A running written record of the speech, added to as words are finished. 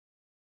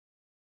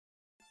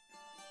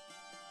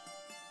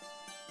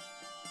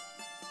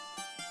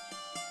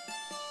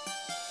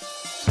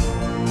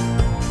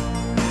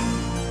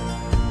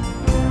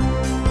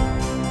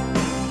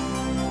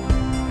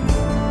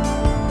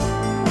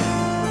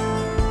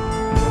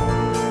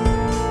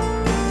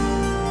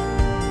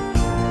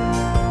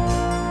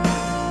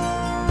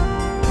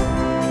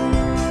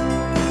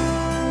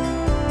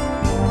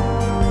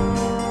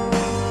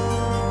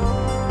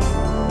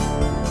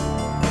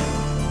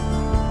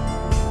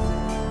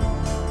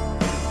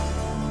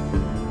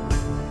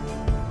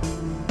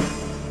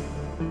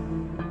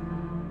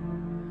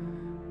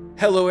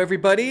Hello,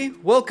 everybody.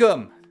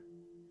 Welcome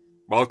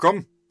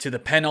to the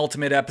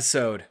penultimate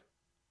episode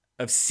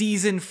of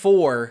Season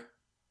 4,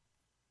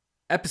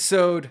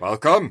 episode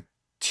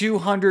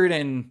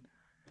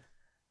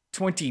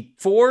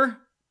 224?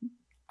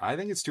 I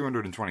think it's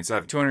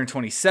 227.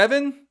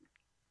 227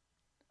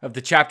 of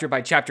the Chapter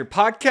by Chapter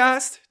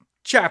podcast,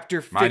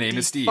 Chapter 55. My name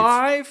is Steve.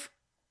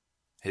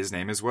 His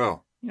name is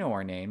Will. You know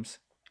our names.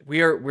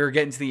 We're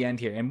getting to the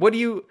end here. And what do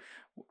you...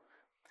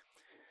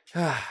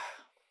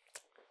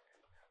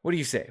 What do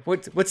you say?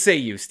 What say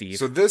you, Steve?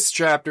 So this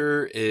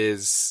chapter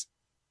is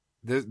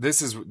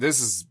this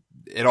is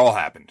it all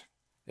happened.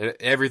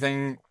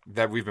 Everything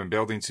that we've been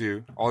building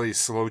to, all these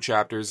slow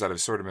chapters that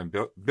have sort of been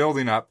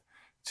building up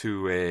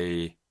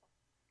to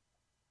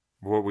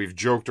what we've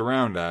joked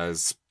around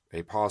as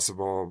a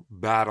possible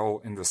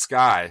battle in the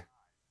sky,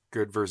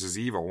 good versus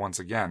evil once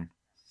again.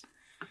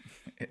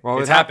 Well,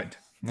 it's happened.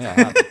 Yeah,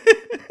 it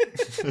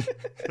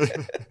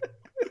happened.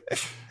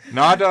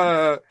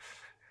 Not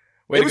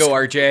Way to go,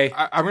 RJ.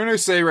 I'm going to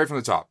say right from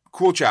the top,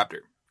 cool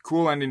chapter,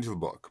 cool ending to the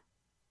book.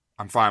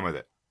 I'm fine with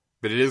it.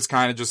 But it is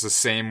kind of just the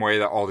same way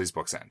that all these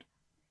books end.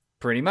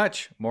 Pretty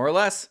much, more or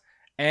less.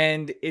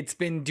 And it's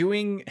been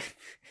doing...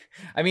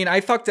 I mean,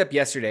 I fucked up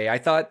yesterday. I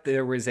thought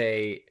there was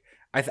I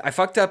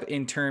fucked up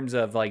in terms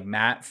of like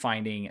Matt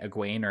finding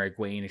Egwene or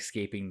Egwene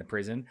escaping the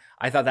prison.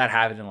 I thought that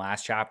happened in the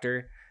last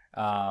chapter.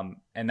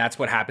 And that's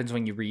what happens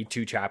when you read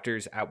two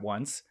chapters at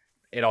once.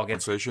 It all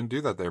gets... So you shouldn't do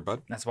that there,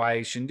 bud. That's why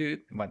you shouldn't do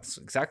it. That's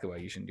exactly why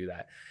you shouldn't do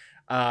that.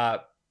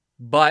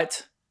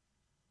 But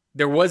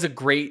there was a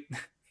great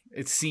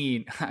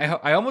scene.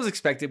 I almost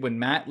expected when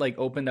Matt like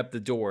opened up the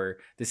door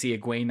to see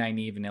Egwene,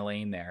 Nynaeve, and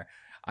Elaine there.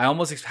 I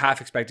almost half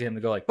expected him to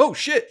go like, "Oh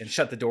shit," and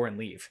shut the door and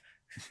leave.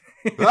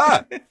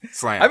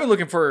 Slam. I've been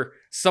looking for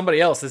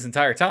somebody else this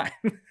entire time.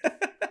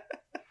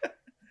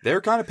 They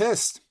were kind of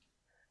pissed.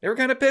 They were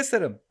kind of pissed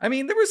at him. I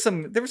mean, there was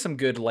some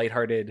good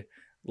lighthearted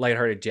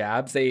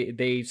jabs.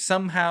 They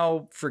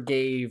somehow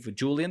forgave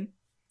Julian.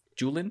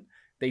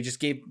 They just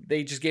gave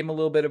him a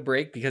little bit of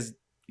break because,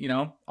 you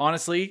know,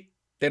 honestly,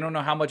 they don't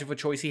know how much of a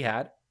choice he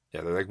had.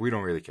 Yeah, they're like, we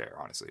don't really care,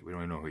 honestly. We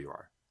don't even know who you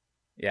are.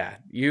 Yeah,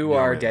 you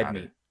are really dead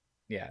meat.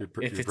 Yeah. You're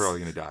probably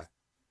going to die.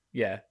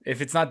 Yeah. If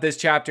it's not this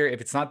chapter,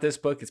 if it's not this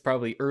book, it's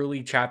probably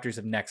early chapters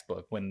of next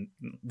book when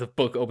the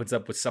book opens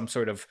up with some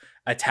sort of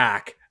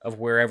attack of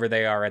wherever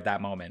they are at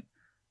that moment.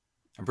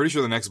 I'm pretty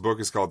sure the next book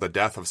is called The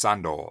Death of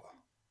Sandor.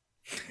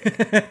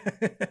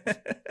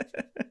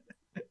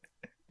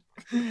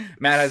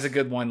 Matt has a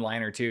good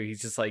one-liner too.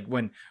 He's just like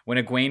when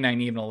Egwene,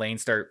 Nynaeve, and Elaine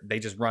they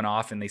just run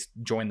off and they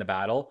join the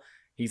battle.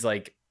 He's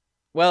like,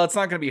 well, it's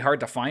not going to be hard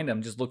to find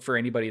them. Just look for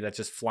anybody that's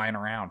just flying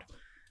around.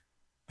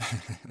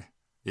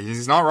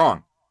 He's not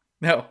wrong.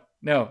 No,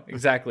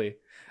 exactly.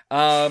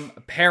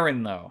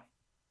 Perrin though,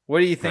 what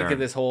do you think of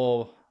this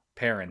whole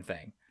Perrin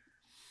thing?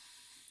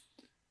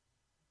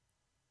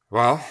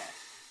 Well,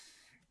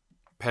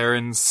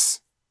 Perrin's...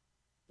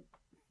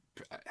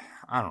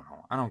 I don't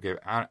know. I don't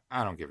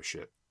give a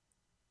shit.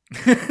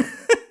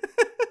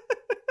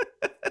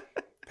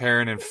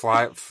 Perrin and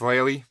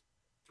Flaily.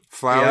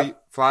 Well,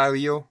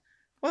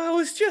 it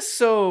was just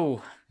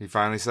so... He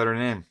finally said her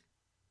name.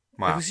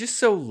 Wow. It was just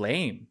so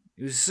lame.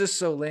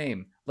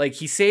 Like,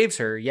 he saves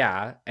her,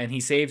 yeah, and he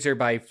saves her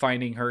by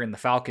finding her in the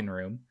Falcon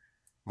room.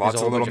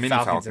 Lots of little mini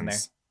falcons in there.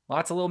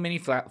 Lots of little mini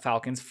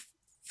falcons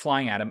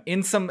flying at him.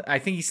 I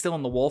think he's still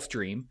in the wolf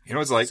dream. You know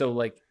what it's like? So,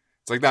 like...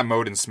 It's like that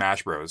mode in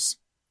Smash Bros.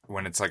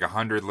 When it's like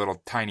 100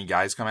 little tiny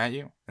guys come at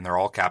you, and they're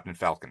all Captain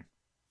Falcon.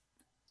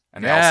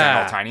 And they all sound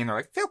all tiny, and they're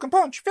like, Falcon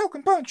Punch,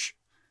 Falcon Punch.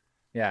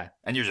 Yeah.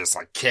 And you're just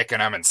like kicking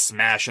them and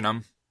smashing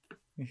them.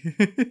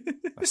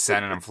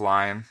 Sending them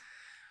flying.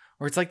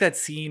 Or it's like that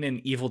scene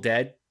in Evil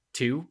Dead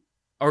 2.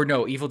 Or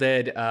no, Evil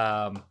Dead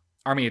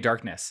Army of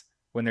Darkness.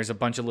 When there's a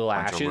bunch of little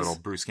ashes. Little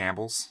Bruce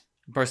Campbell's.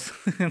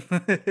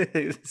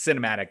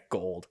 Cinematic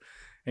gold.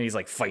 And he's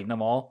like fighting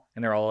them all.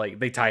 And they're all like,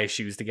 they tie his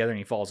shoes together and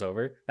he falls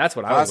over. That's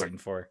what I was waiting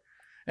for.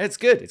 And it's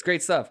good. It's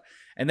great stuff.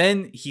 And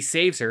then he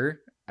saves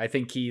her. I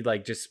think he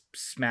like just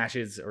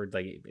smashes or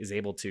like is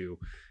able to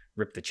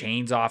rip the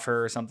chains off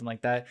her or something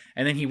like that.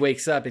 And then he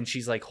wakes up and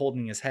she's like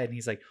holding his head and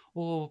he's like,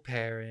 "Oh,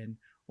 Perrin.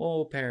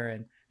 Oh,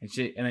 Perrin." And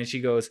then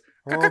she goes,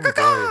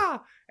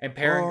 "Ka-ka-ka-ka!" And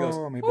Perrin goes,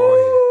 "Oh, my boy."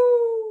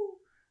 "Ooh,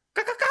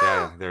 ka-ka-ka!"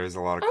 Yeah, there is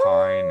a lot of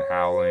cawing,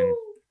 howling,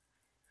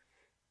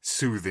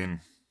 soothing.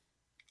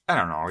 I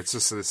don't know. It's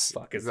just this.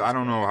 I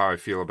don't know how I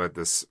feel about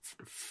this.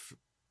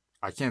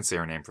 I can't say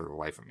her name for the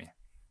life of me.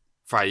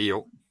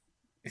 Fael.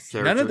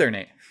 None of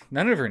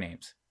her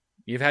names.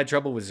 You've had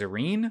trouble with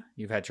Zareen.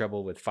 You've had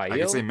trouble with Fael. I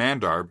can say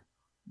Mandarb,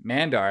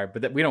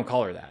 but we don't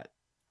call her that.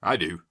 I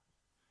do.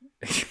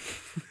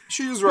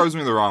 She just rubs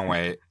me the wrong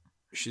way.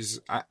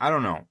 I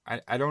don't know.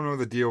 I don't know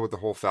the deal with the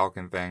whole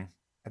Falcon thing.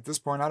 At this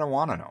point, I don't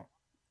want to know.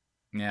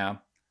 Yeah.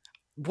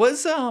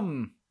 Was,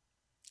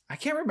 I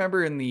can't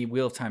remember in the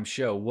Wheel of Time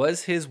show,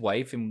 was his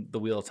wife in the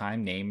Wheel of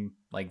Time named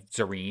like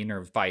Zareen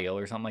or Fael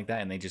or something like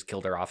that, and they just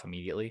killed her off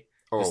immediately?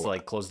 Just to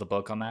like close the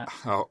book on that?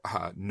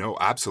 No,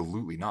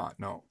 absolutely not.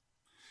 No.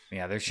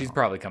 Yeah, she's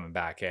probably coming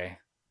back, eh?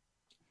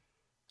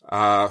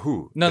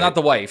 Who? No, not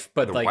the wife,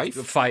 but the like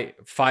wife?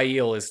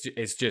 Fail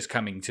is just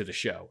coming to the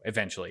show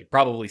eventually,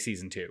 probably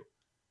season 2.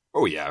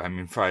 Oh yeah, I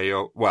mean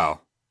Fael.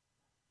 Well,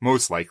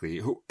 most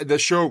likely. The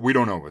show, we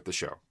don't know what the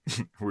show.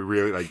 We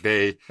really like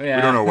we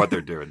don't know what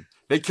they're doing.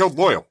 They killed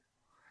Loyal.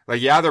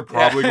 Like, yeah, they're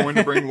probably going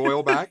to bring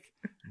Loyal back,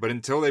 but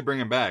until they bring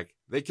him back,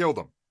 they killed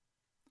him,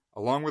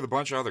 along with a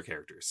bunch of other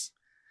characters.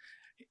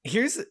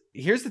 Here's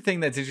the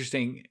thing that's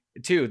interesting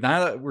too.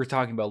 Now that we're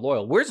talking about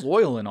Loyal, where's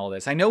Loyal in all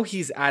this? I know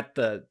he's at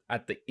the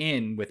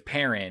inn with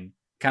Perrin,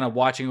 kind of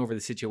watching over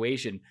the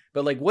situation,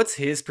 but like, what's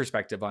his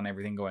perspective on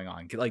everything going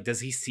on? Like, does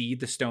he see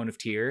the Stone of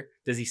Tyr?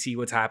 Does he see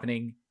what's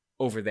happening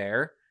over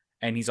there?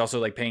 And he's also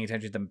like paying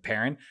attention to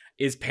Perrin.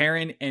 Is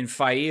Perrin and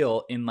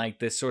Fael in like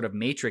this sort of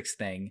Matrix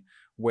thing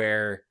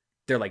where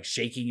they're like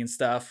shaking and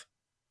stuff?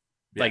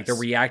 Yes. Like they're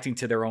reacting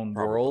to their own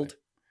world.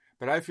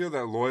 But I feel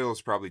that Loyal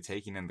is probably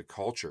taking in the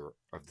culture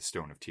of the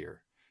Stone of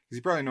Tyr. Because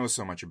he probably knows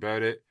so much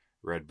about it,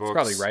 read books. He's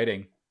probably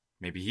writing.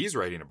 Maybe he's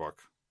writing a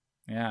book.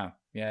 Yeah.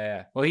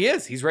 Well, he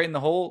is. He's writing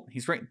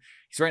he's writing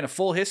a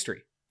full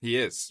history. He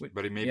is.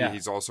 But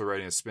he's also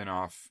writing a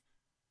spin-off,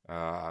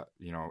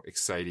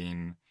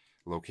 exciting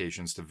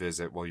locations to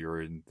visit while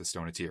you're in the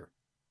Stone of Tyr.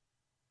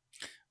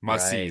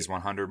 Must-sees,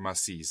 100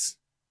 must-sees.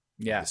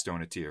 Yeah. The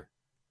Stone of Tyr.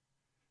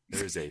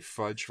 There's a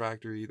fudge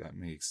factory that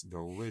makes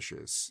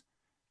delicious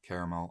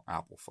caramel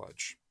apple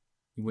fudge.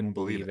 You wouldn't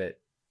believe it.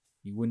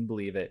 You wouldn't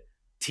believe it.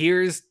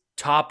 Tyr's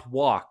top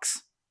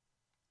walks.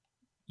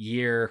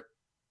 Year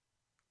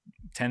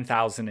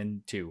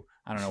 10,002.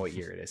 I don't know what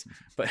year it is,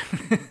 but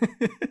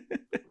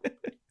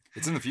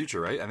it's in the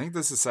future, right? I think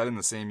this is set in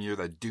the same year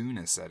that Dune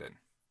is set in.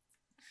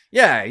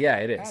 Yeah,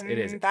 it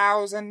is.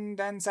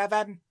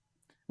 10,007.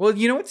 Well,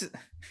 you know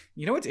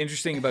what's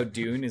interesting about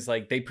Dune is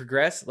like they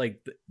progress.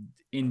 Like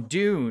in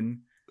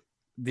Dune,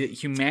 the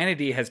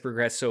humanity has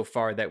progressed so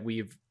far that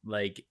we've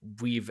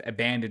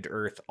abandoned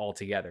Earth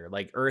altogether.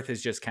 Like Earth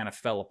has just kind of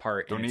fell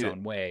apart in its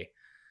own way.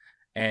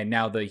 And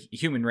now the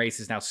human race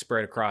is now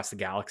spread across the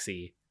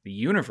galaxy, the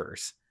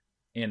universe,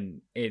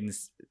 in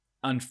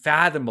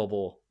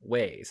unfathomable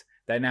ways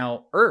that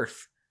now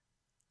Earth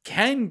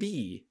can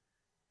be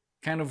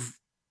kind of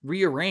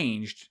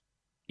rearranged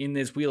in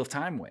this Wheel of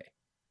Time way.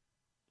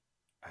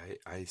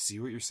 I see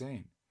what you're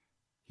saying.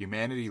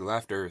 Humanity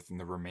left Earth and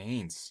the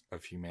remains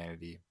of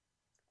humanity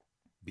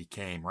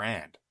became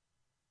Rand.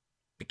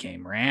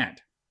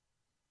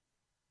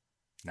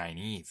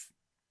 Nynaeve.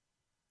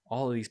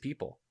 All of these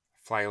people.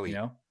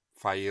 Fael.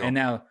 And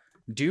now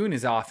Dune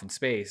is off in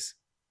space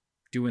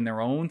doing their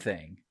own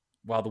thing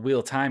while the Wheel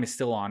of Time is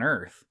still on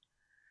Earth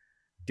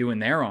doing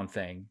their own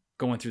thing,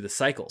 going through the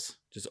cycles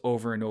just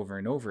over and over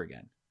and over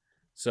again.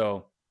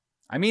 So,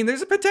 I mean,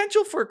 there's a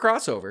potential for a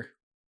crossover.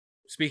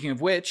 Speaking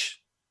of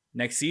which,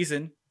 next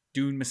season,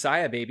 Dune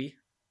Messiah, baby.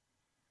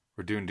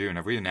 We're doing Dune.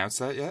 Have we announced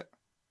that yet?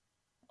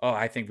 Oh,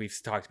 I think we've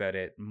talked about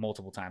it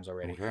multiple times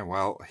already. Okay,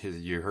 well,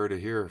 you heard it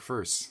here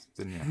first,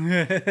 didn't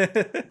you?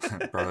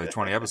 Probably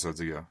 20 episodes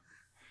ago.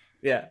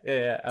 Yeah.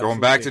 Absolutely. Going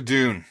back to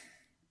Dune.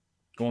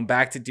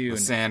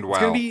 The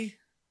Sandwell.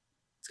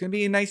 It's gonna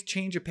be a nice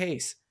change of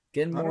pace.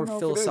 Getting more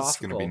philosophical. It's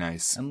gonna be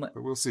nice, but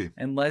we'll see.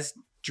 And less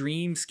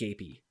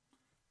dreamscapey.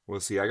 We'll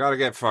see. I gotta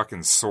get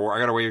fucking sword. I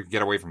gotta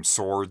get away from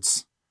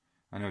swords.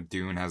 I know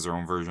Dune has their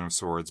own version of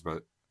swords,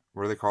 but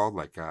what are they called?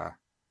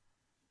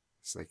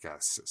 It's like a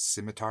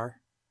scimitar.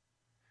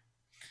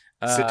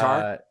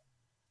 Sitar?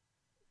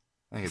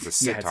 I think it's a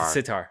sitar. Yeah, it's a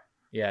sitar.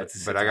 Yeah, it's a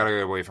sitar. But I gotta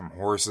get away from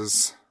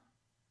horses.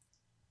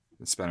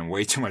 I'm spending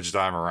way too much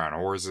time around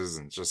horses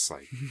and just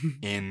like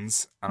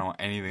inns. I don't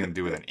want anything to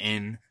do with an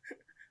inn.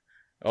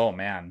 Oh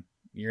man,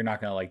 you're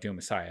not gonna like Dune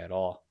Messiah at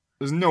all.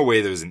 There's no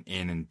way there's an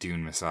inn in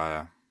Dune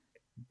Messiah.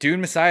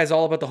 Dune Messiah is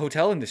all about the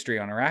hotel industry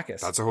on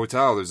Arrakis. That's a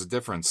hotel. There's a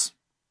difference.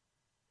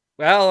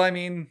 Well, I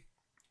mean,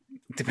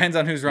 it depends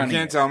on who's running. You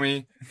can't tell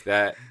me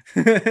that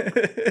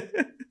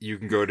you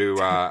can go to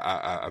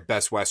a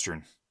Best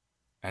Western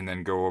and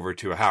then go over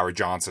to a Howard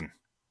Johnson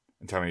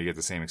and tell me you get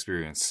the same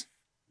experience.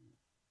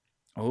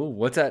 Oh,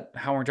 what's that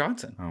Howard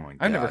Johnson? Oh my God.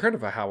 I've never heard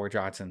of a Howard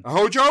Johnson. A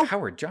Hojo?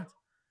 Howard Johnson.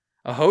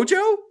 A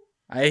Hojo?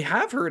 I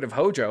have heard of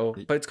Hojo,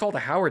 but it's called a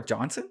Howard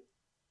Johnson?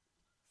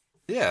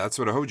 Yeah, that's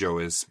what a Hojo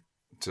is.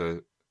 It's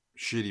a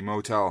shitty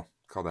motel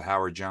called a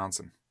Howard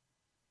Johnson.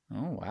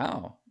 Oh,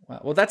 wow.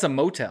 Well, that's a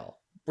motel.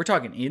 We're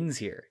talking inns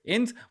here.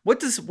 Inns. What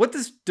does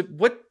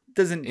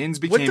an inns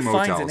became what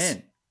defines motels? An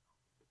inn?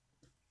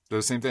 They're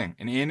the same thing.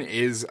 An inn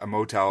is a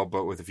motel,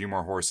 but with a few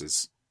more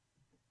horses.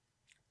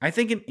 I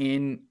think an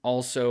inn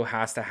also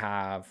has to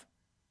have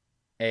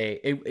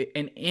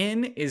an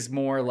inn is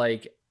more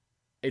like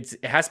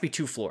it has to be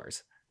 2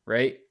 floors,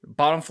 right?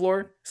 Bottom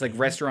floor, it's like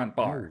restaurant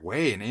bar. No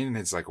way, an inn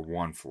is like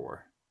 1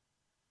 floor.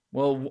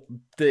 Well,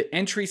 the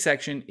entry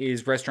section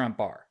is restaurant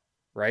bar,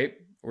 right?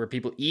 Where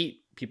people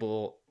eat,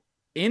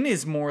 inn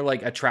is more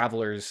like a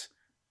traveler's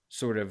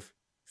sort of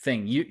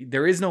thing.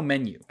 There is no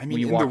menu. I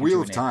mean, in the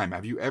Wheel of Time,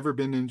 have you ever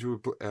been into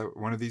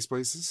one of these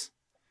places?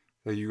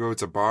 That you go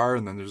to a bar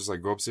and then they just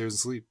like go upstairs and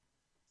sleep?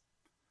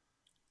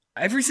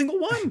 Every single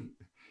one.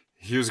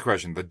 Here's a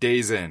question. The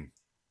Days Inn.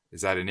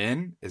 Is that an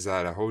inn? Is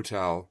that a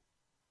hotel?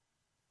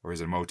 Or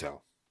is it a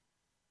motel?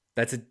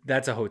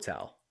 That's a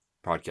hotel.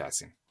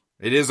 Podcasting.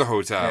 It is a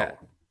hotel. Yeah,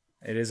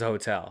 it is a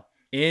hotel.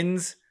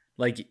 Inns,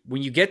 like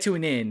when you get to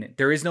an inn,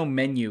 there is no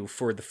menu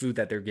for the food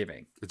that they're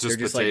giving. It's just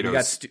they're just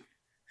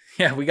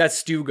potatoes. We got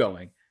stew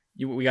going.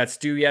 We got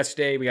stew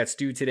yesterday. We got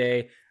stew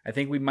today. I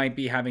think we might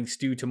be having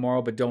stew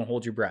tomorrow, but don't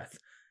hold your breath.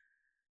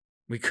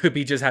 We could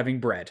be just having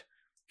bread.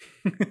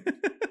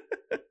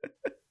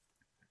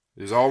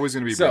 There's always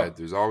going to be bread.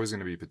 There's always going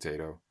to be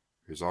potato.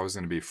 There's always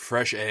going to be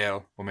fresh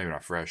ale. Well, maybe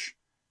not fresh.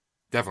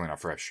 Definitely not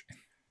fresh.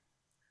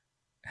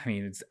 I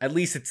mean, at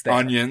least it's there.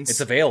 Onions.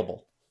 It's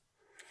available.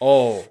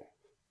 Oh,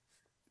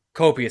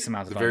 copious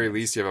amounts of onions. At the very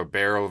least, you have a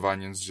barrel of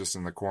onions just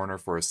in the corner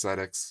for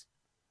aesthetics.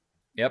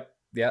 Yep.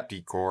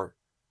 Decor.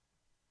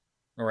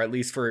 Or at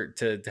least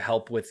to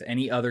help with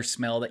any other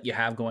smell that you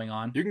have going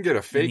on. You can get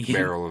a fake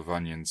barrel of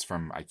onions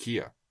from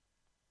IKEA.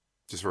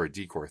 Just for a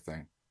decor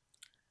thing.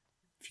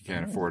 If you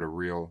can't afford a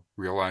real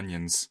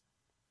onions.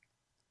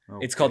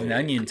 Okay. It's called an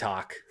onion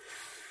talk.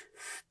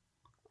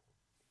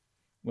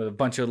 With a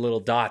bunch of little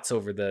dots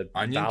over the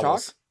onion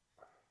vowels. talk?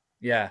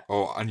 Yeah.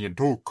 Oh, onion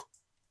talk.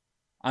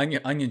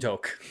 Onion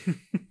talk.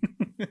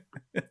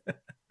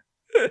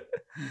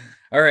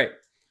 All right.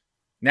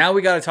 Now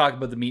we got to talk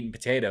about the meat and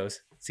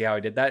potatoes. See how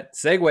I did that?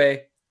 Segue.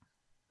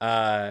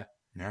 Yeah,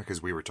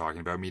 because we were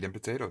talking about meat and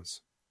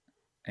potatoes.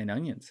 And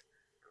onions.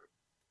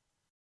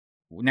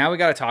 Now we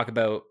got to talk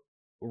about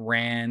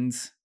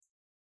Rand's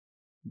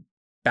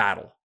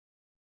battle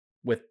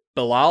with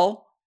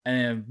Bilal,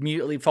 and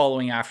immediately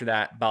following after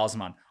that,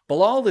 Balzaman.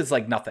 Bilal is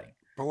like nothing.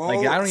 Bilal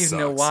like I don't even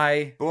know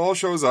why. Bilal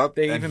shows up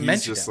they and even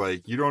he's just him.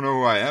 like, you don't know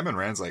who I am? And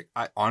Rand's like,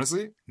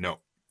 honestly, no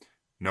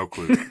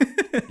clue.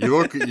 you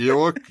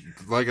look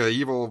like an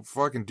evil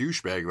fucking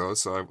douchebag though,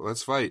 so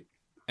let's fight.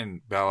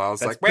 And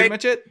Bilal's like, pretty wait,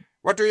 much it.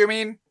 What do you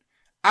mean?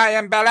 I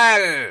am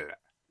Bilal.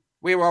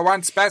 We were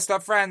once best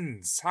of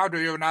friends. How do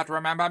you not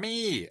remember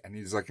me? And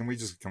he's like, can we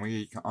just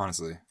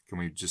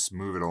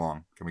move it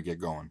along? Can we get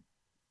going?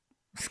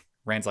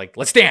 Rand's like,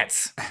 let's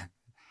dance.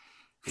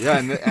 Yeah,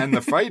 and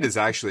the fight is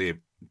actually,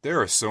 there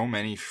are so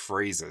many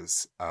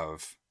phrases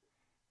of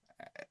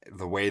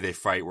the way they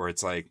fight where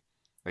it's like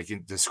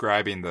in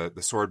describing the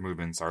sword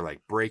movements are like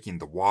breaking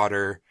the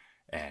water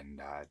and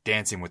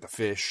dancing with the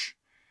fish.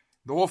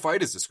 The whole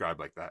fight is described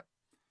like that.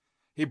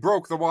 He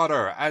broke the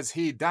water as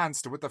he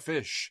danced with the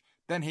fish.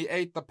 Then he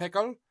ate the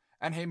pickle,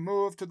 and he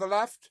moved to the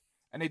left,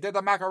 and he did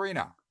the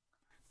Macarena.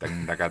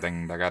 Ding, daga,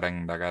 ding, daga,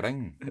 ding, daga,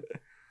 ding.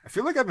 I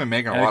feel like I've been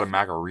making a lot of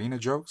Macarena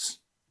jokes.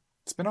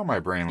 It's been on my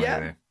brain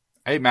lately.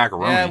 I ate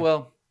macaroni. Yeah,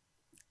 well,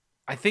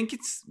 I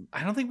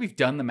don't think we've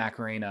done the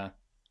Macarena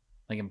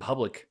like in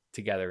public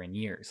together in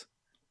years,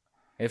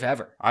 if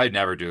ever. I'd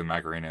never do the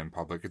Macarena in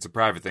public. It's a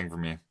private thing for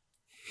me.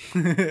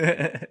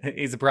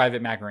 He's a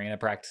private Macarena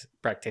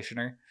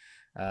practitioner.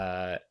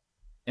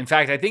 In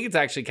fact, I think it's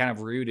actually kind of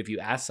rude if you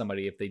ask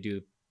somebody if they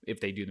do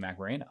the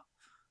Macarena.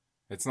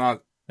 It's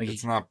not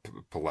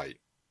polite.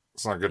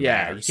 It's not good.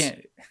 Yeah, manners. You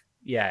can't.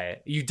 Yeah,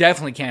 you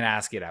definitely can't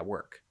ask it at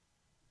work.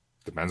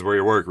 Depends where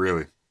you work,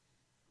 really.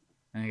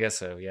 I guess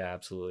so. Yeah,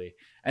 absolutely.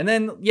 And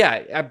then,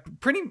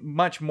 pretty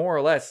much more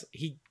or less,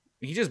 he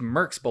just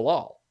murks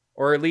Bilal,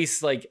 or at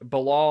least like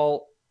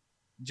Bilal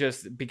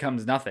just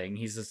becomes nothing.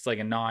 He's just like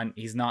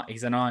he's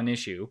a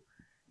non-issue,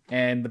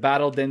 and the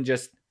battle then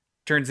just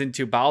turns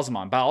into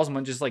Balzaman.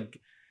 Balzaman just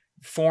like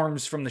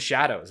forms from the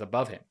shadows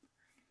above him,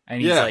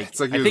 and he's like, it's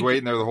like he was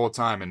waiting there the whole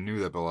time and knew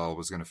that Bilal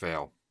was going to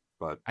fail.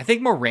 But I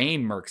think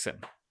Moraine murks him.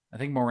 I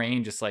think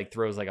Moraine just like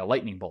throws like a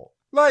lightning bolt.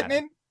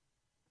 Lightning.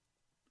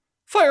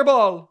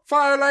 Fireball!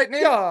 Fire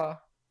lightning! Yeah!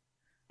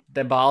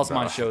 Then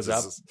Balzaman shows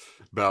up.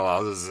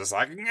 Bilal is just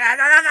like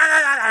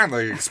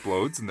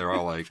explodes, and they're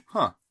all like,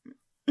 huh.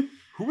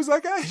 Who was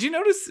that guy? Did you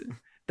notice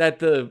that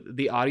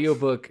the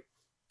audiobook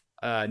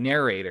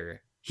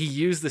narrator, he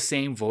used the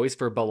same voice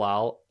for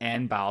Bilal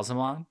and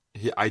Balzaman?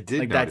 I did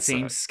like notice that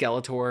same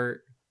Skeletor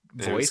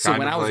voice. It was so kind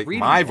when of I was like reading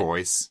my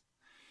voice,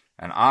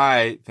 and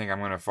I think I'm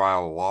going to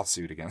file a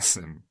lawsuit against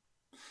him.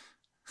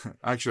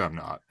 Actually, I'm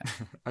not.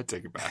 I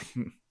take it back.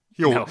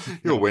 He'll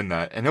win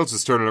that, and he'll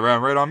just turn it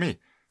around right on me.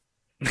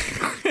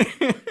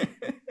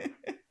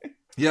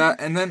 Yeah,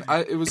 and then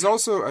I was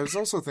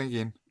also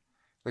thinking,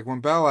 like when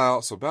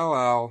Bilal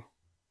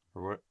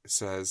or what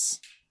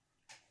says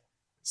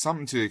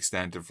something to the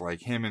extent of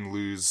like him and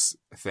Luz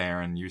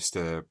Theron used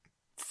to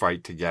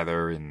fight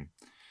together in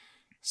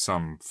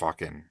some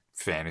fucking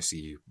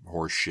fantasy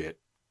horse shit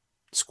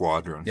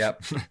squadron.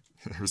 Yep.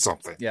 Or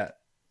something. Yeah.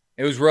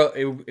 It was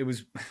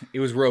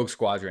Rogue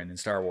Squadron in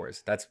Star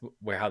Wars. That's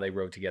how they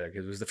rode together,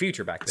 because it was the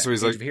future back then. So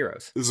he's Age like of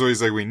Heroes. So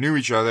he's like, we knew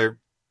each other,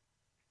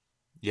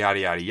 yada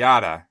yada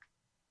yada.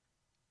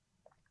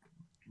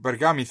 But it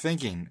got me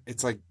thinking.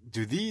 It's like,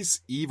 do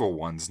these evil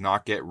ones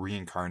not get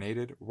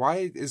reincarnated?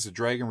 Why is the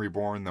Dragon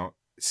Reborn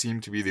seem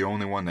to be the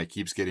only one that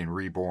keeps getting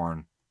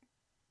reborn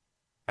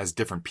as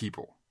different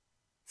people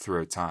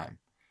throughout time?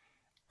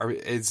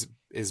 Is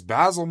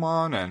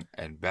Basilmon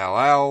and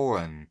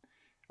Balal and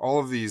all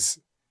of these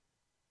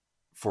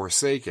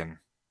Forsaken,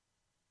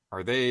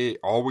 are they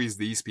always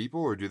these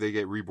people, or do they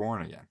get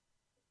reborn again?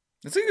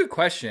 That's a good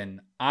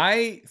question.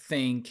 I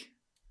think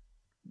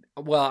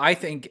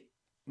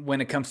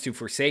when it comes to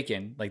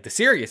Forsaken, like the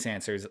serious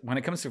answers, when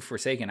it comes to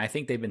Forsaken, I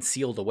think they've been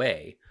sealed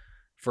away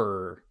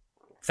for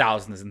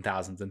thousands and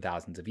thousands and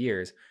thousands of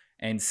years.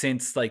 And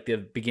since like the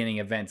beginning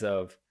events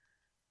of,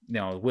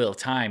 Wheel of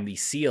Time,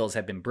 these seals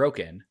have been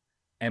broken,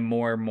 and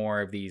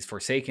more of these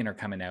Forsaken are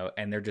coming out,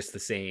 and they're just the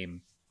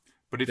same.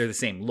 But they're the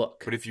same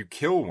look. But if you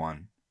kill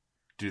one,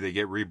 do they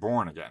get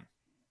reborn again?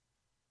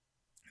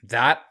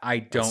 That I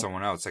don't. As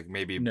someone else, like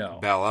maybe know.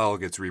 Bel-El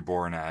gets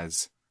reborn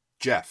as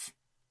Jeff,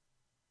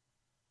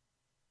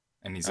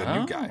 and he's a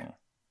new guy.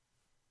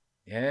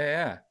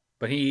 Yeah.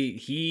 But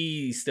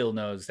he still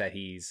knows that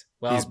he's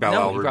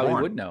Bel-El he reborn.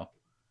 Probably would know.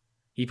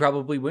 He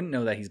probably wouldn't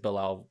know that he's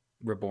Bel-El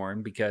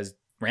reborn because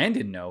Rand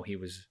didn't know he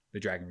was the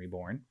Dragon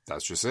Reborn.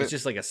 That's just it. It's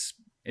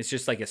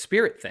just like a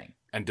spirit thing.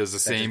 And does the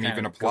same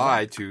even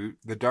apply to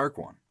the Dark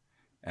One?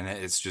 And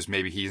it's just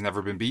maybe he's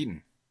never been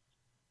beaten.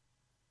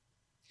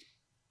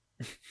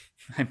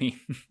 I mean,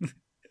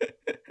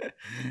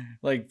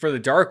 like for the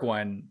Dark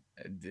One,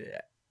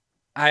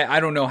 I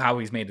don't know how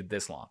he's made it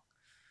this long.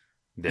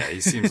 Yeah,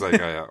 he seems like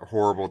a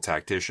horrible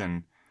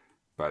tactician,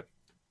 but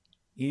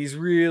he's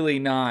really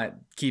not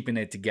keeping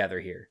it together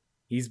here.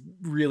 He's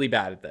really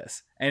bad at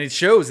this, and it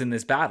shows in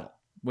this battle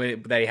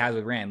that he has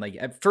with Rand. Like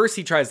at first,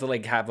 he tries to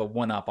like have a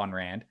one-up on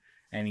Rand,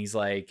 and he's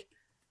like,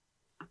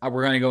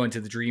 "We're going to go into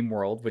the dream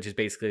world," which is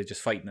basically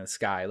just fighting the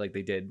sky, like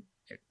they did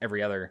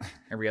every other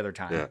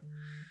time. Yeah.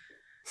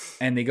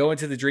 And they go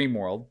into the dream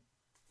world,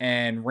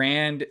 and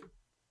Rand,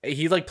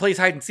 he like plays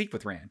hide and seek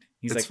with Rand.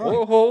 He's it's like,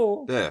 fun.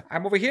 "Oh, yeah.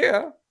 I'm over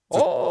here."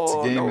 It's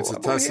a game. It's a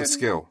test of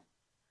skill.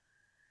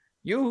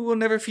 You will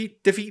never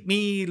defeat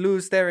me,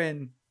 Luz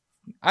Theron.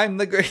 I'm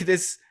the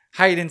greatest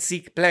hide and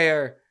seek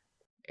player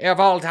of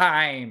all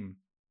time.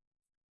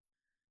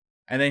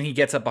 And then he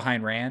gets up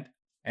behind Rand,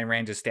 and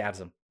Rand just stabs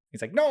him.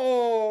 He's like,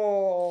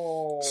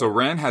 "No!" So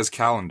Rand has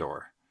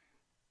Kalendor,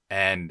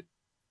 and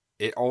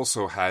it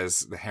also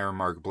has the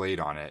Heronmark blade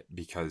on it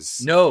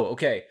because... No,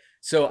 okay.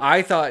 So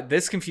I thought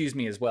this confused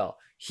me as well.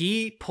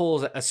 He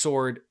pulls a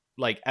sword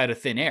like out of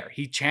thin air.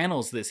 He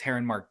channels this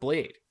Heronmark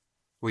blade.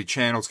 Well, he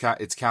channels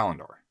it's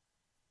Kalendor.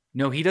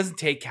 No, he doesn't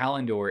take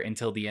Kalendor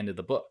until the end of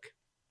the book,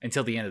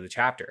 until the end of the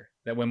chapter.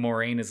 That when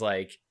Moiraine is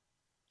like,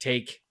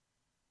 take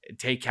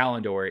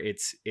Kalendor,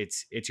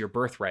 it's your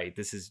birthright.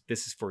 This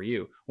is for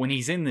you. When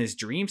he's in this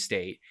dream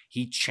state,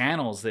 he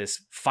channels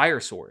this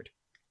fire sword,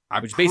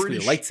 which is basically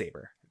a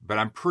lightsaber. But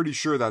I'm pretty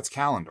sure that's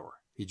Kalendor.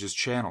 He just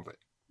channeled it.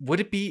 Would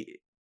it be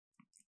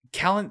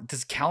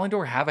does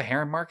Kalendor have a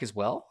Heronmark as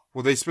well?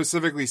 Well, they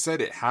specifically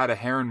said it had a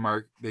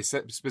Heronmark. They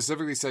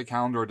specifically said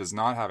Kalendor does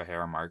not have a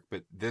Heronmark,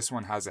 but this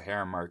one has a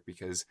Heronmark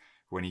because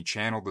when he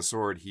channeled the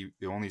sword,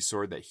 the only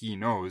sword that he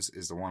knows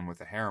is the one with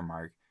the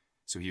Heronmark.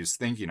 So he was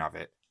thinking of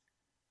it,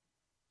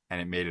 and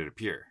it made it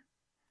appear.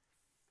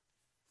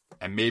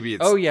 And maybe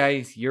it's... Oh, yeah,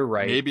 you're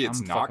right. Maybe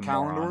it's not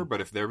Kalendor,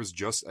 but if there was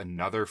just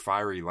another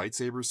fiery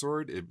lightsaber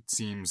sword, it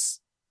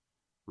seems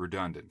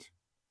redundant.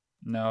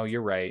 No,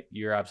 you're right.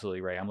 You're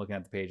absolutely right. I'm looking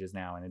at the pages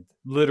now, and it's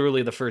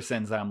literally the first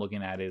sentence that I'm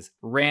looking at is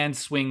Rand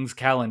swings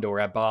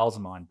Kalendor at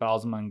Ba'alzamon.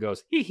 Ba'alzamon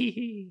goes, hee hee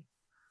hee.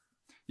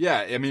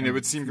 Yeah, I mean, it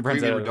would seem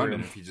completely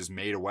redundant if he just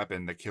made a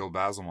weapon that killed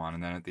Ba'alzamon,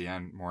 and then at the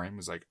end, Moiraine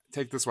was like,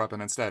 take this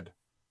weapon instead.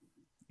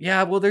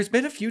 Yeah, well, there's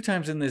been a few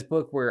times in this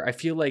book where I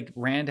feel like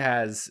Rand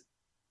has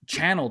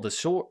channeled a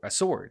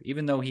sword,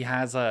 even though he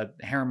has a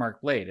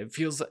Heronmark blade. It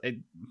feels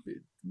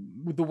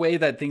the way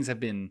that things have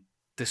been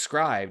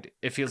described,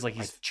 it feels like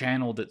he's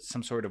channeled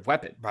some sort of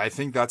weapon. But I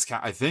think it's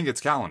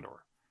Kalendor.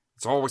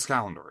 It's always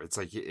Kalendor. It's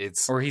like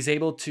or he's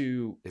able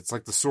to. It's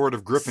like the sword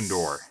of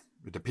Gryffindor.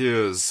 It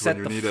appears when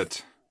you need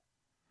it.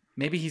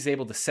 Maybe he's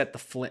able to set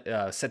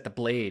the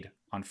blade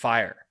on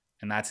fire,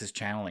 and that's his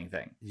channeling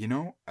thing. You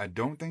know, I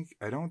don't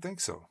think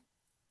so.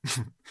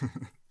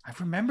 I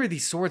remember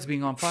these swords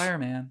being on fire,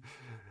 man.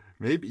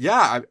 Maybe,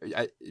 yeah,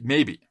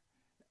 maybe.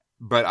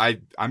 But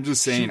I'm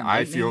just saying,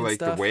 I feel like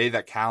the way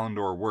that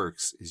Kalendor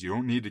works is you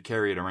don't need to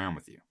carry it around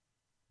with you.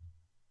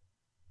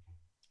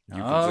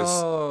 You can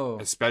just,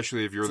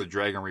 especially if you're the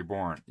Dragon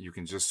Reborn, you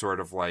can just sort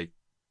of like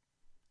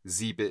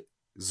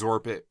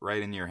zorp it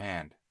right in your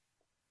hand.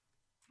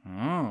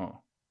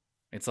 Oh,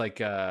 it's like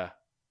the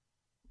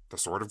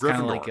Sword of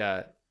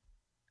Gryffindor.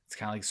 It's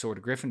kind of like Sword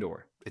of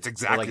Gryffindor. It's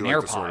exactly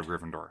like the Sword of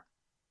Gryffindor.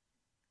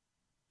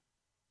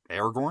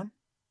 Aragorn?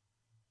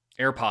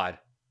 AirPod.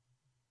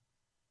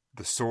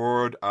 The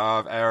Sword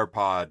of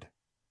AirPod.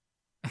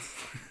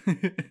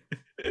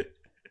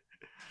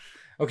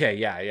 Okay,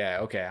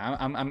 yeah, okay.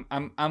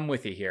 I'm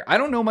with you here. I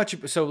don't know much.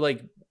 So,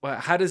 like,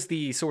 how does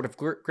the Sword of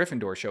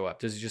Gryffindor show up?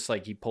 Does it just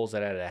like he pulls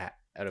it out of a hat?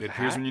 It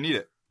appears when you need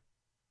it.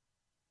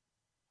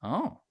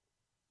 Oh,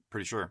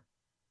 pretty sure,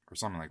 or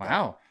something like that.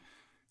 Wow,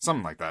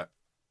 something like that.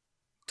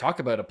 Talk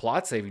about a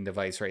plot saving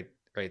device, right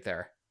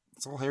there.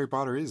 That's all Harry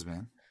Potter is,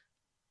 man.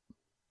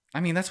 I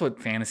mean, that's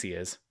what fantasy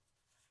is.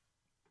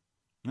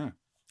 Yeah.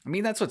 I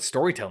mean, that's what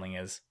storytelling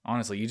is.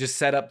 Honestly, you just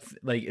set up,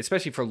 like,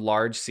 especially for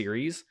large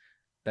series,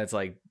 that's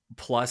like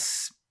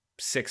plus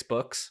 6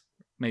 books,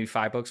 maybe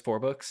 5 books, 4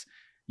 books.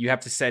 You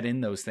have to set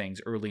in those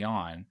things early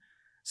on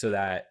so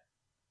that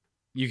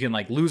you can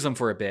like lose them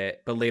for a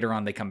bit, but later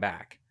on they come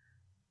back.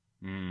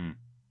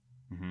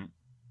 Mm-hmm.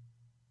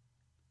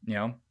 You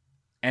know?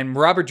 And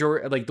Robert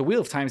Jordan, like the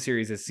Wheel of Time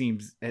series, it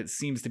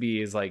seems to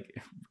be is like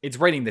it's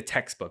writing the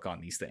textbook on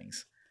these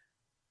things.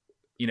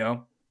 You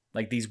know,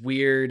 like these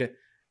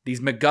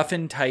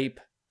MacGuffin type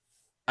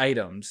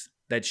items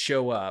that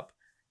show up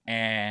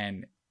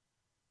and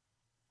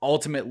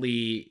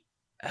ultimately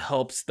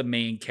helps the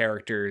main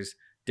characters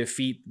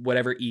defeat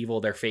whatever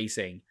evil they're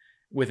facing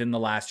within the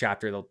last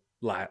chapter of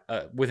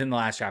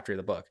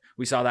the book.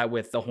 We saw that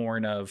with the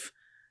Horn of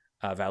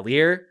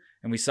Valir,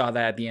 and we saw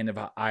that at the end of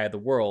Eye of the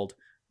World,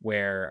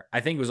 where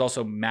I think it was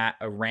also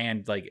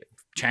Rand like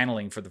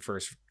channeling for the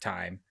first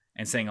time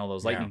and saying all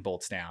those lightning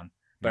bolts down.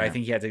 But I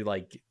think he had to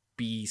like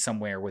be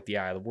somewhere with the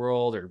Eye of the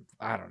World, or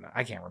I don't know.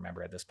 I can't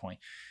remember at this point.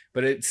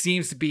 But it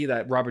seems to be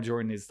that Robert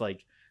Jordan is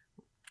like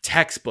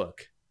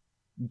textbook.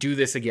 Do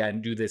this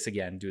again. Do this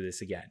again. Do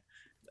this again.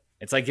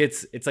 It's like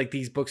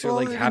these books are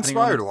like happening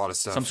inspired on a lot of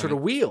stuff, some sort of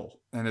wheel.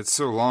 And it's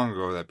so long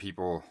ago that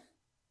people,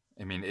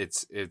 I mean,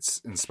 it's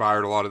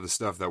inspired a lot of the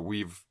stuff that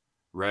we've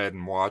read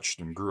and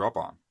watched and grew up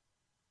on.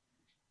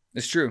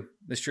 It's true.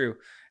 It's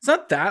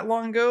not that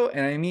long ago.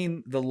 And I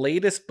mean, the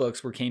latest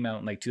books came out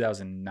in like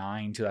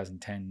 2009,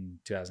 2010,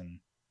 2000.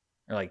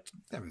 Or like,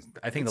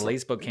 I think the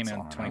latest book came out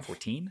in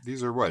 2014.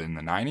 These are what, in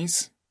the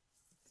 90s?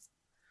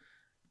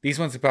 These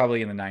ones are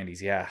probably in the 90s,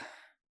 yeah.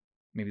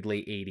 Maybe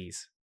late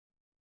 80s.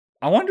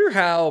 I wonder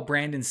how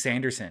Brandon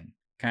Sanderson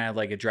kind of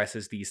like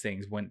addresses these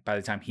things by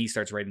the time he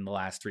starts writing the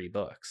last 3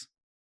 books.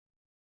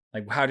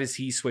 Like, how does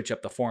he switch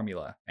up the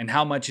formula? And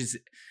how much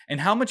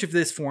of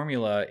this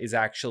formula is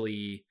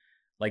actually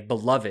like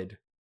beloved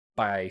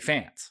by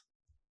fans?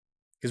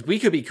 Because we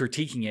could be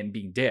critiquing it and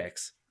being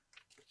dicks.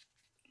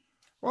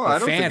 Well, I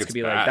don't think it's could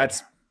be bad.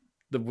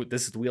 Like,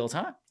 this is the Wheel of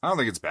Time. I don't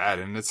think it's bad,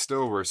 and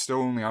we're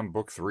still only on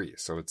book 3,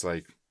 so it's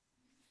like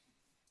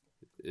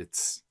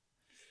it's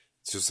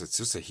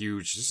just a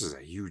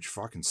huge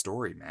fucking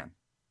story, man.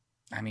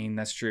 I mean,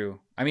 that's true.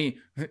 I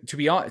mean,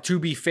 to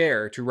be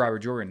fair to Robert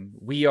Jordan,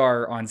 we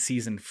are on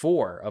season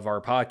 4 of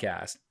our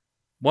podcast.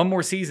 One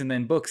more season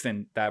than books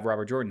than that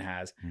Robert Jordan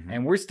has,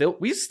 and we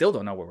still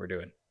don't know what we're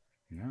doing.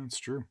 Yeah, it's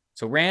true.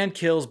 So Rand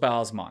kills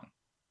Balzamon.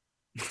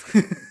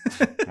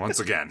 Once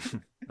again.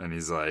 And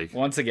he's like,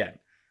 once again.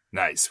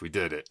 Nice, we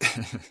did it.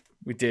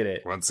 We did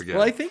it. Once again.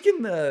 Well, I think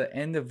in the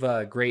end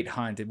of Great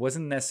Hunt, it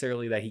wasn't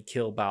necessarily that he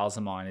killed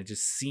Balzamon. It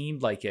just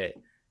seemed like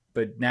it.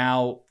 But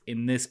now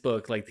in this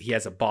book, like he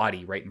has a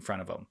body right in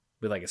front of him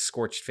with like a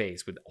scorched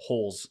face with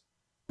holes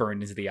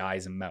burned into the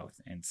eyes and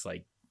mouth. And it's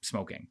like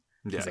smoking.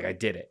 Yeah. He's like, I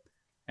did it.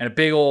 And a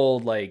big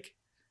old like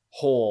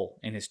hole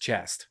in his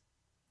chest.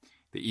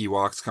 The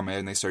Ewoks come in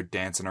and they start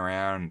dancing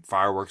around and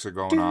fireworks are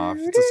going off.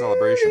 It's a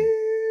celebration.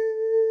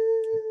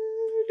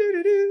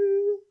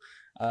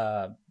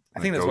 I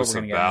think that's what we're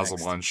going to get next.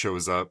 Balzamon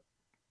shows up,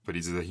 but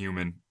he's a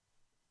human.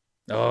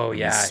 Oh,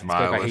 yeah. He's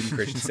smiling. By Hayden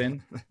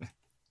Christensen.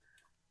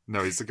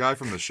 No, he's the guy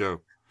from the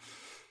show.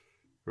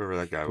 Whoever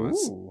that guy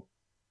was. Ooh.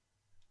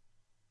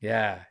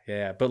 Yeah.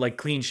 But like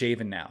clean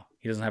shaven now.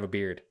 He doesn't have a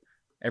beard.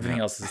 Everything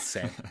else is the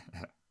same.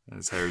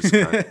 His hair's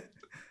cut.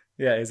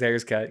 Yeah, his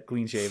hair's cut,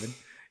 clean shaven.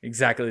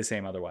 Exactly the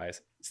same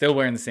otherwise. Still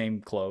wearing the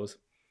same clothes.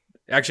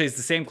 Actually, it's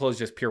the same clothes,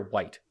 just pure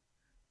white.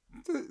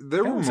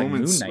 There were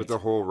moments with the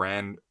whole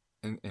Rand,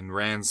 in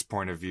Rand's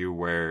point of view,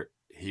 where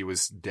he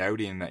was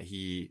doubting that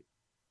he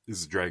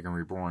is a Dragon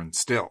Reborn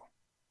still.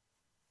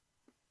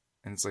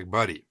 And it's like,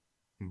 buddy,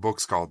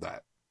 books called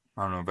that.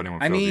 I don't know if anyone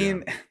filled you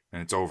in,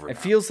 and it's over. It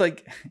feels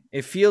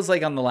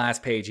like on the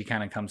last page he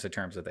kind of comes to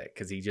terms with it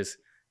because he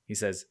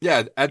says,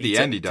 yeah, at the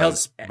end he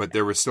does, but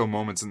there were still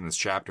moments in this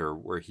chapter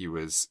where he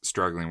was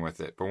struggling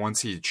with it. But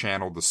once he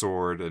channeled the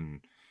sword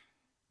and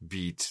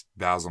beat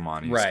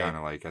Balzamon, he was kind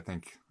of like, I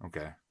think,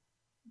 okay.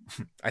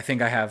 I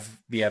think I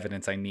have the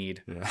evidence I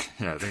need.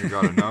 Yeah, I think I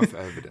got enough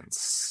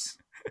evidence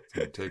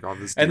to take off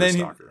this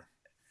deerstalker.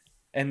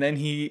 And then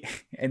he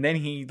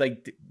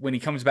like when he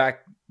comes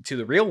back to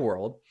the real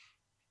world,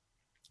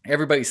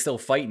 everybody's still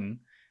fighting,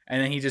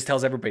 and then he just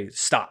tells everybody,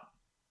 stop.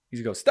 He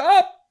just goes,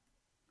 stop!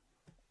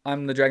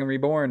 I'm the Dragon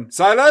Reborn.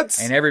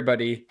 Silence! And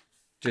everybody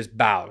just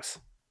bows.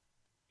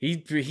 He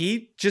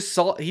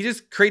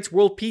just creates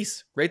world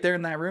peace right there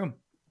in that room.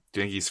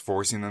 Do you think he's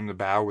forcing them to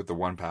bow with the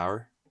one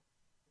power?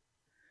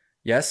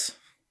 Yes.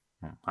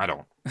 I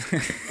don't.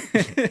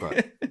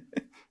 But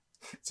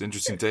it's an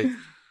interesting take.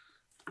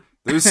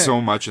 There's so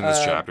much in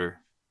this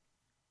chapter.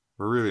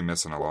 We're really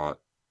missing a lot.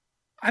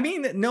 I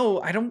mean, no,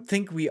 I don't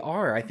think we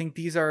are. I think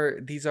these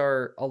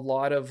are a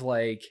lot of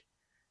like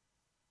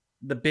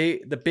the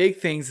big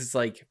things is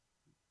like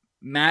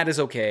Matt is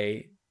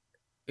okay.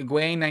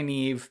 Egwene,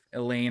 Nynaeve,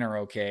 Elaine are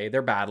okay.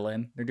 They're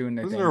battling. They're doing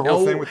their thing. Wasn't there a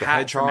whole thing with the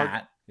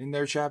hedgehog in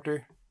their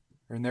chapter?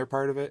 Or in their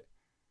part of it?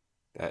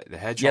 That the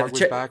hedgehog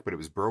was back, but it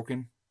was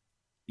broken?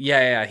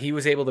 Yeah. He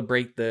was able to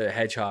break the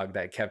hedgehog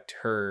that kept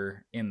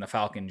her in the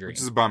Falcon dream. Which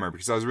is a bummer,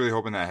 because I was really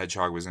hoping that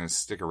hedgehog was going to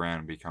stick around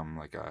and become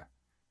like a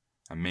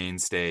a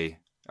mainstay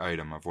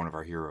item of one of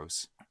our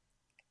heroes.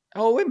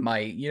 Oh, it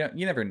might. You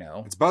never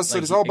know. It's busted.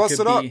 Like, it's all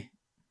busted up.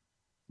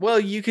 Well,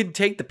 you could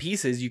take the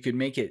pieces. You can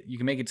make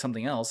it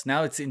something else.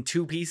 Now it's in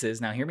 2 pieces.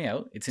 Now hear me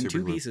out. It's in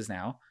 2 pieces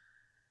now.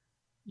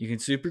 You can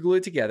super glue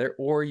it together,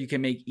 or you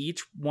can make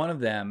each one of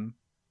them,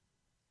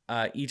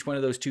 each one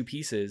of those 2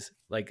 pieces,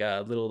 like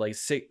a little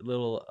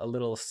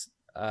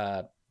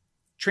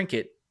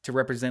trinket to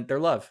represent their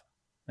love,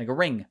 like a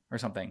ring or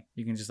something.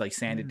 You can just like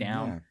sand it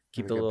down,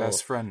 keep like the little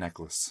best friend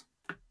necklace,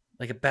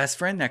 like a best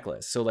friend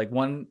necklace. So like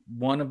one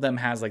of them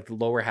has like the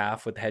lower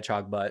half with the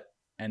hedgehog butt,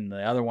 and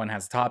the other one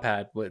has the top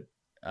hat with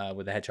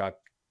the hedgehog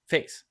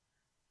face.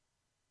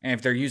 And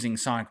if they're using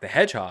Sonic the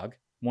Hedgehog,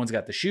 one's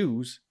got the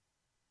shoes,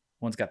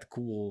 one's got the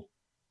cool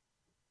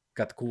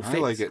face. I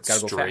like it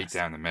straight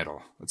down the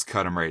middle. Let's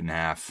cut them right in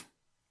half.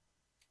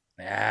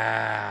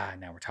 Ah,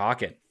 now we're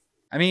talking.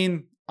 I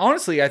mean,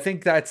 honestly, I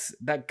think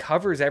that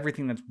covers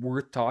everything that's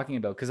worth talking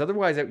about, because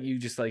otherwise you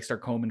just like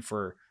start combing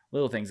for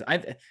little things.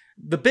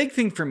 The big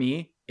thing for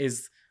me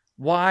is,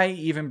 why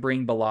even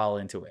bring Bilal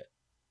into it?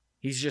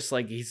 He's just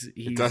like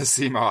it does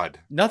seem odd.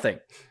 Nothing.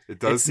 It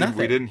does seem nothing.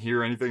 We didn't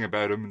hear anything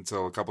about him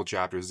until a couple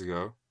chapters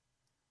ago.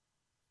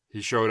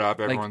 He showed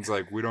up. Everyone's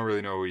like, we don't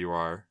really know who you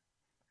are.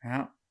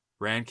 Yeah.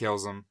 Rand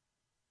kills him.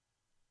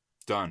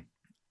 Done.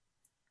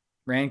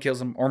 Rand kills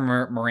him, or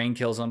Moraine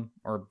kills him,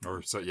 or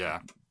so yeah.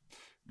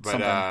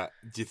 But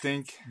do you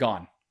think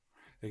gone?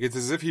 Like, it's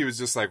as if he was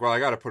just like, well, I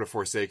got to put a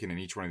Forsaken in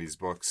each one of these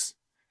books.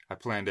 I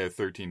planned out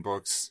 13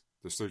 books.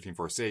 There's 13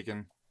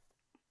 Forsaken.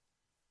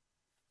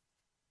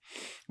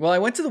 Well, I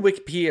went to the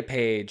Wikipedia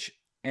page,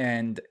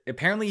 and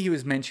apparently he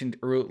was mentioned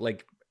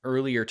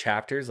earlier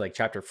chapters, like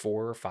chapter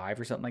 4 or 5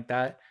 or something like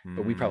that.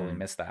 But we probably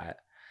missed that.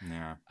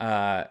 Yeah.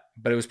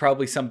 But it was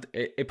probably something.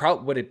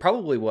 What it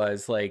probably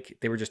was, like,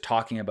 they were just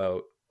talking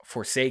about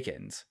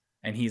Forsakens,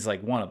 and he's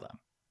like one of them.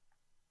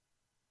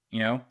 You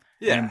know?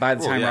 Yeah. And by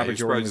the time Robert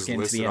Jordan was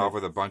getting to the end, off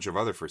with a bunch of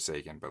other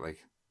Forsaken, but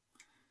like,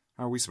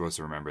 how are we supposed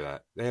to remember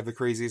that? They have the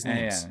craziest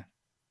names. Yeah.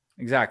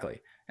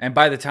 Exactly. And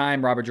by the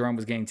time Robert Jordan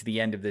was getting to the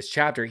end of this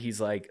chapter,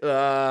 he's like,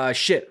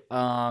 shit.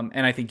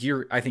 And I think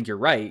you're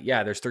right.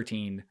 Yeah, there's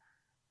 13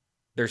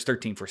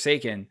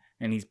 Forsaken,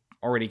 and he's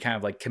already kind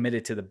of like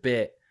committed to the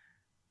bit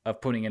of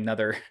putting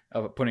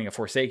a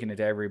Forsaken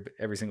into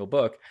every single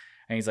book.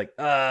 And he's like,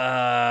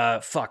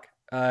 fuck.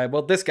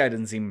 Well, this guy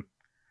doesn't seem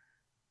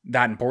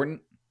that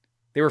important.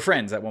 They were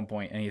friends at one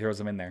point, and he throws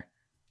them in there.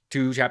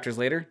 2 chapters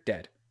later,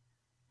 dead.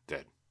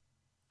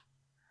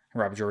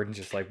 Robert Jordan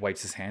just like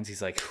wipes his hands.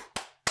 He's like,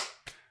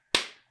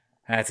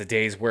 that's a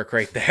day's work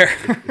right there.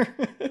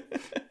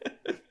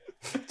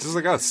 Just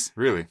like us,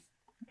 really.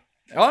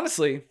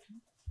 Honestly,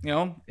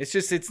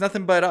 it's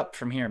nothing but up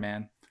from here,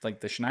 man. It's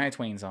like the Shania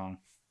Twain song.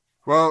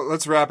 Well,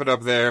 let's wrap it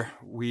up there.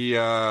 We,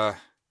 as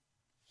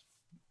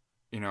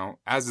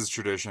is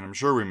tradition, I'm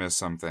sure we missed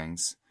some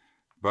things,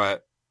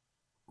 but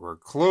we're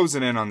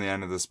closing in on the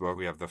end of this book.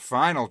 We have the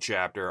final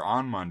chapter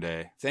on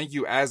Monday. Thank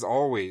you, as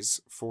always,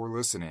 for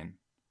listening.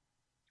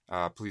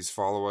 Please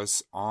follow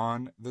us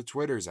on the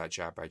Twitters at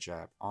Chap by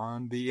Chap,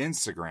 on the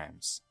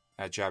Instagrams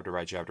at Chapter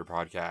by Chapter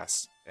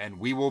Podcast. And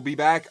we will be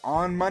back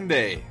on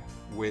Monday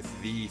with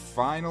the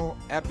final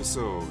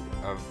episode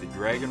of The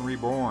Dragon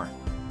Reborn,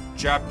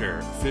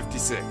 Chapter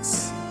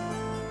 56,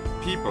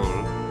 People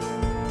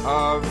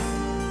of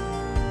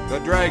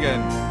the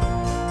Dragon.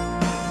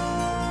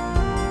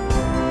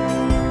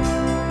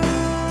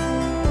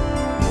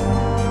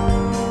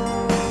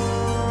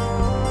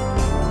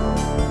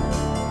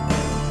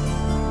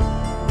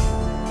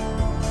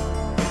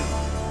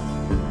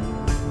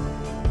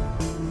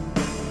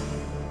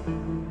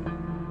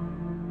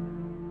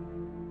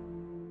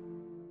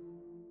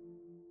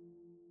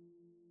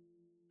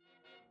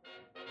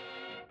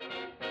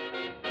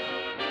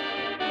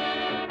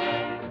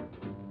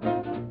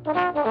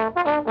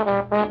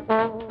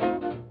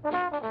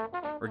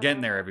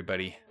 Getting there,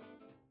 everybody.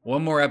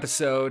 One more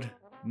episode,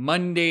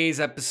 Monday's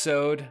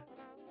episode,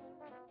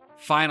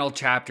 final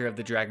chapter of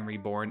The Dragon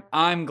Reborn.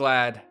 I'm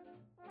glad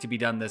to be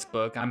done this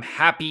book. I'm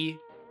happy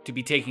to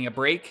be taking a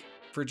break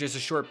for just a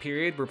short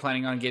period. We're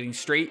planning on getting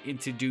straight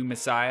into Doom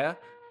Messiah,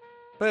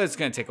 but it's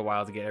going to take a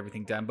while to get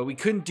everything done. But we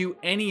couldn't do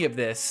any of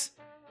this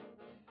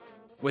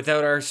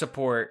without our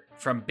support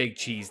from Big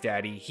Cheese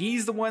Daddy.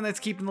 He's the one that's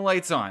keeping the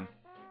lights on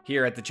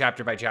here at the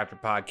Chapter by Chapter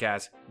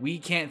podcast. We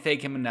can't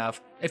thank him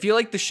enough. If you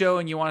like the show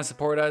and you want to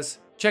support us,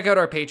 check out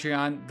our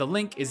Patreon. The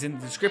link is in the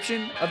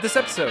description of this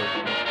episode.